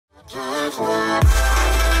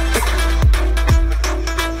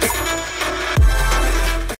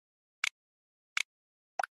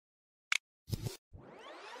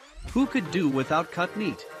Who could do without cut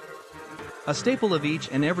meat? A staple of each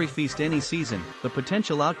and every feast any season, the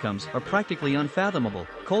potential outcomes are practically unfathomable.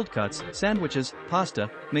 Cold cuts, sandwiches, pasta,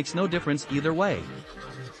 makes no difference either way.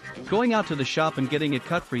 Going out to the shop and getting it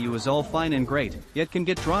cut for you is all fine and great, yet can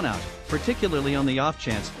get drawn out, particularly on the off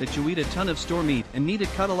chance that you eat a ton of store meat and need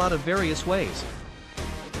it cut a lot of various ways.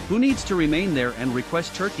 Who needs to remain there and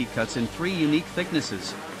request turkey cuts in 3 unique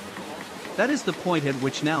thicknesses? That is the point at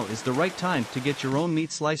which now is the right time to get your own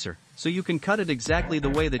meat slicer, so you can cut it exactly the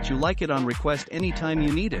way that you like it on request anytime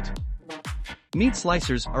you need it. Meat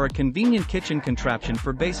slicers are a convenient kitchen contraption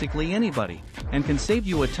for basically anybody, and can save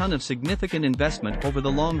you a ton of significant investment over the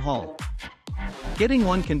long haul. Getting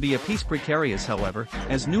one can be a piece precarious, however,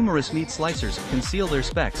 as numerous meat slicers conceal their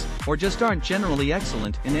specs, or just aren't generally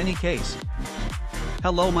excellent in any case.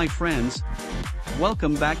 Hello my friends.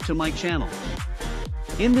 Welcome back to my channel.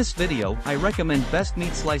 In this video, I recommend best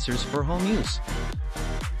meat slicers for home use.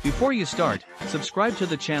 Before you start, subscribe to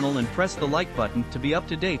the channel and press the like button to be up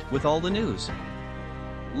to date with all the news.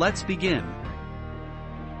 Let's begin.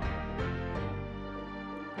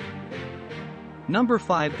 Number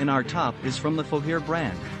 5 in our top is from the FOHERE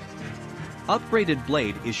brand. Upgraded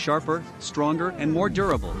blade is sharper, stronger and more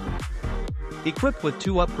durable. Equipped with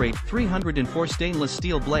 2 upgrade 304 stainless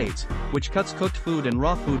steel blades, which cuts cooked food and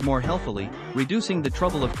raw food more healthily, reducing the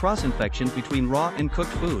trouble of cross-infection between raw and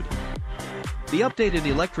cooked food. The updated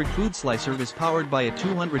electric food slicer is powered by a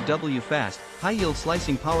 200W fast, high-yield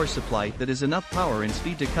slicing power supply that is enough power and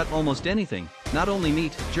speed to cut almost anything, not only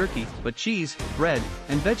meat, jerky, but cheese, bread,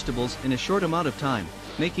 and vegetables in a short amount of time,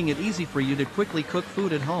 making it easy for you to quickly cook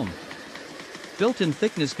food at home. Built-in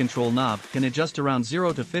thickness control knob can adjust around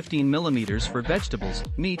 0 to 15 mm for vegetables,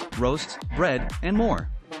 meat, roasts, bread, and more.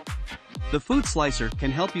 The food slicer can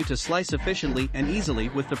help you to slice efficiently and easily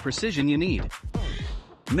with the precision you need.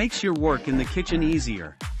 Makes your work in the kitchen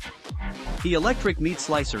easier. The electric meat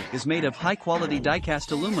slicer is made of high-quality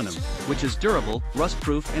die-cast aluminum, which is durable,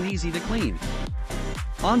 rust-proof and easy to clean.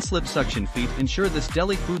 On-slip suction feet ensure this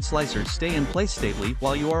deli food slicer stay in place stably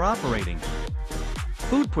while you are operating.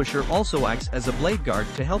 Food pusher also acts as a blade guard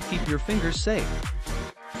to help keep your fingers safe.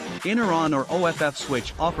 Inner on or OFF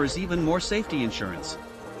switch offers even more safety insurance.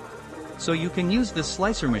 So you can use this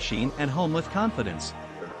slicer machine at home with confidence.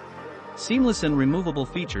 Seamless and removable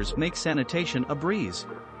features make sanitation a breeze.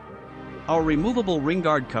 Our removable ring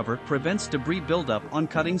guard cover prevents debris buildup on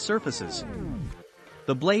cutting surfaces.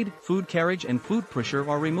 The blade, food carriage and food pusher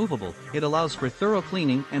are removable. It allows for thorough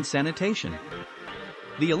cleaning and sanitation.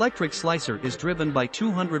 The electric slicer is driven by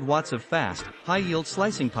 200 watts of fast, high-yield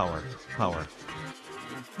slicing power.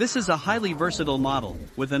 This is a highly versatile model,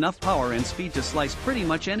 with enough power and speed to slice pretty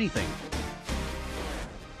much anything.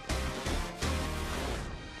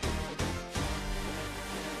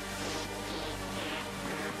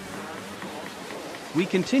 We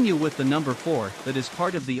continue with the number 4 that is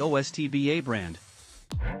part of the OSTBA brand.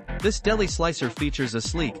 This deli slicer features a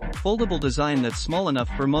sleek, foldable design that's small enough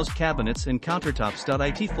for most cabinets and countertops.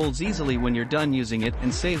 It folds easily when you're done using it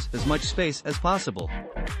and saves as much space as possible.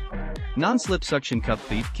 Non-slip suction cup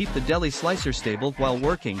feet keep the deli slicer stable while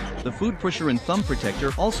working. The food pusher and thumb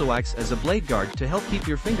protector also acts as a blade guard to help keep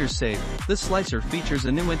your fingers safe. This slicer features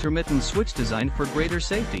a new intermittent switch design for greater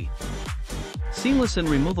safety. Seamless and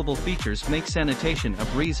removable features make sanitation a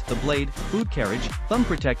breeze. The blade, food carriage, thumb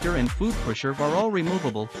protector and food pusher are all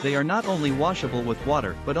removable. They are not only washable with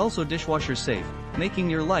water but also dishwasher safe, making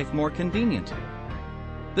your life more convenient.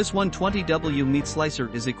 This 120W meat slicer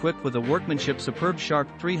is equipped with a workmanship superb sharp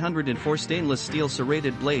 304 stainless steel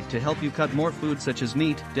serrated blade to help you cut more food such as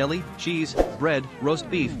meat, deli, cheese, bread, roast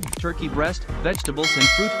beef, turkey breast, vegetables and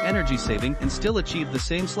fruit, energy saving and still achieve the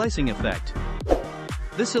same slicing effect.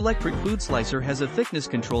 This electric food slicer has a thickness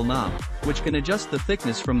control knob, which can adjust the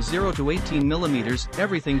thickness from 0 to 18 mm.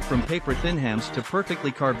 Everything from paper thin hams to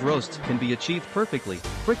perfectly carved roasts can be achieved perfectly,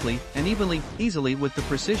 quickly, and easily with the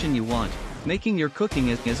precision you want, making your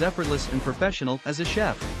cooking as effortless and professional as a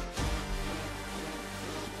chef.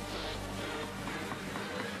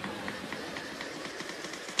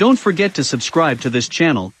 Don't forget to subscribe to this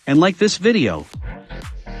channel and like this video.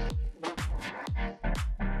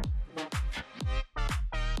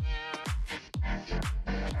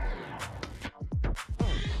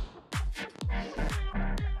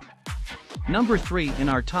 Number 3 in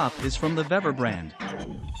our top is from the VEVOR brand.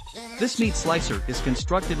 This meat slicer is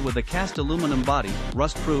constructed with a cast aluminum body,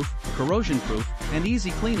 rust-proof, corrosion-proof, and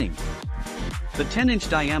easy cleaning. The 10-inch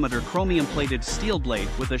diameter chromium-plated steel blade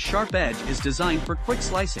with a sharp edge is designed for quick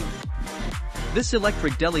slicing. This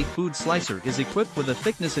electric deli food slicer is equipped with a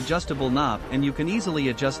thickness adjustable knob and you can easily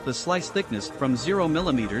adjust the slice thickness from 0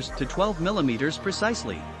 mm to 12 mm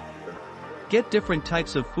precisely. Get different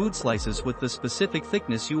types of food slices with the specific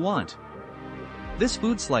thickness you want. This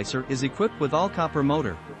food slicer is equipped with all-copper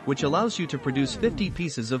motor, which allows you to produce 50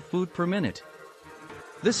 pieces of food per minute.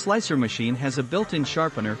 This slicer machine has a built-in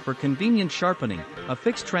sharpener for convenient sharpening, a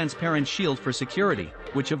fixed transparent shield for security,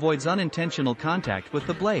 which avoids unintentional contact with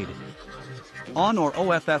the blade. On or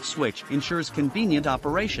OFF switch ensures convenient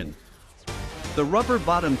operation. The rubber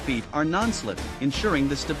bottom feet are non-slip, ensuring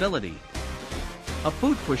the stability. A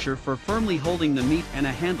food pusher for firmly holding the meat and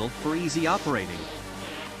a handle for easy operating.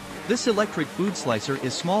 This electric food slicer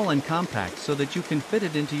is small and compact so that you can fit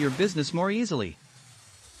it into your business more easily.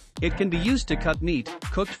 It can be used to cut meat,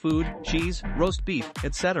 cooked food, cheese, roast beef,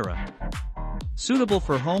 etc. Suitable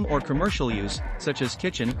for home or commercial use, such as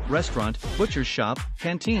kitchen, restaurant, butcher's shop,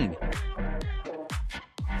 canteen.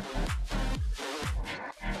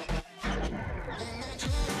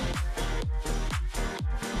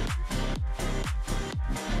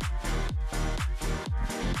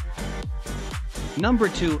 Number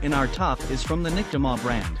 2 in our top is from the SteMir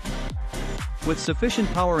brand. With sufficient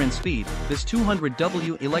power and speed, this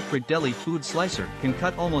 200W electric deli food slicer can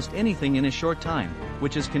cut almost anything in a short time,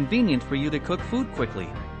 which is convenient for you to cook food quickly.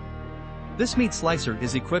 This meat slicer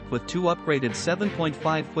is equipped with 2 upgraded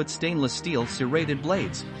 7.5-foot stainless steel serrated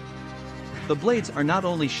blades. The blades are not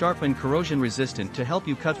only sharp and corrosion resistant to help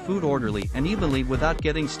you cut food orderly and evenly without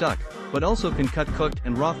getting stuck, but also can cut cooked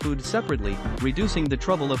and raw food separately, reducing the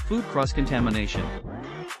trouble of food cross-contamination.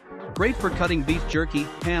 Great for cutting beef jerky,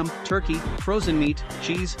 ham, turkey, frozen meat,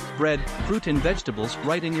 cheese, bread, fruit and vegetables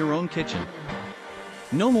right in your own kitchen.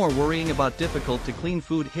 No more worrying about difficult to clean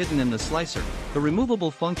food hidden in the slicer. The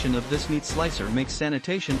removable function of this meat slicer makes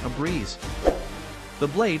sanitation a breeze. The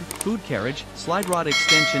blade, food carriage, slide rod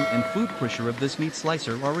extension and food pusher of this meat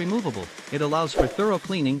slicer are removable. It allows for thorough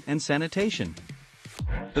cleaning and sanitation.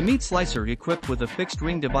 The meat slicer equipped with a fixed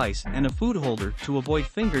ring device and a food holder to avoid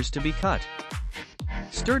fingers to be cut.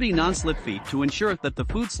 Sturdy non-slip feet to ensure that the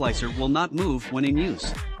food slicer will not move when in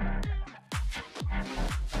use.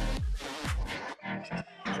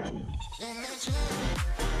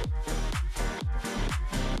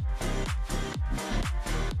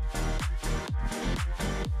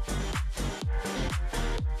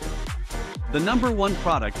 The number 1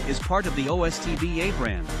 product is part of the OSTBA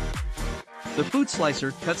brand. The food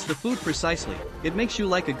slicer cuts the food precisely. It makes you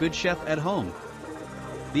like a good chef at home.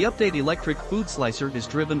 The update electric food slicer is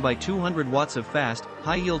driven by 200 watts of fast,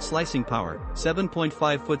 high-yield slicing power.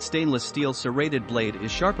 7.5-foot stainless steel serrated blade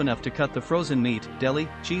is sharp enough to cut the frozen meat, deli,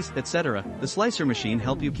 cheese, etc. The slicer machine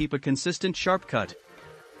helps you keep a consistent sharp cut.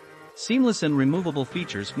 Seamless and removable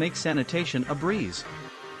features make sanitation a breeze.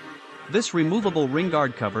 This removable ring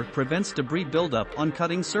guard cover prevents debris buildup on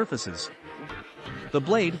cutting surfaces. The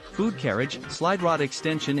blade, food carriage, slide rod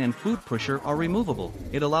extension and food pusher are removable.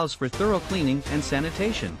 It allows for thorough cleaning and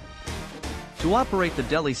sanitation. To operate the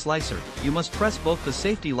deli slicer, you must press both the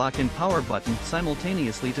safety lock and power button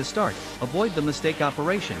simultaneously to start. Avoid the mistake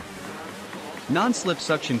operation. Non-slip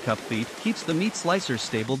suction cup feet keeps the meat slicer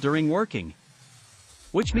stable during working.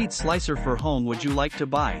 Which meat slicer for home would you like to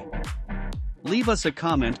buy? Leave us a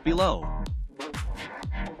comment below.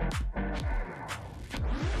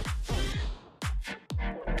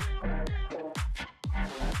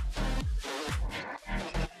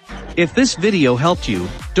 If this video helped you,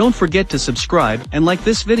 don't forget to subscribe and like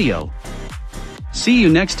this video. See you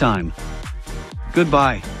next time.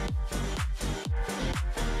 Goodbye.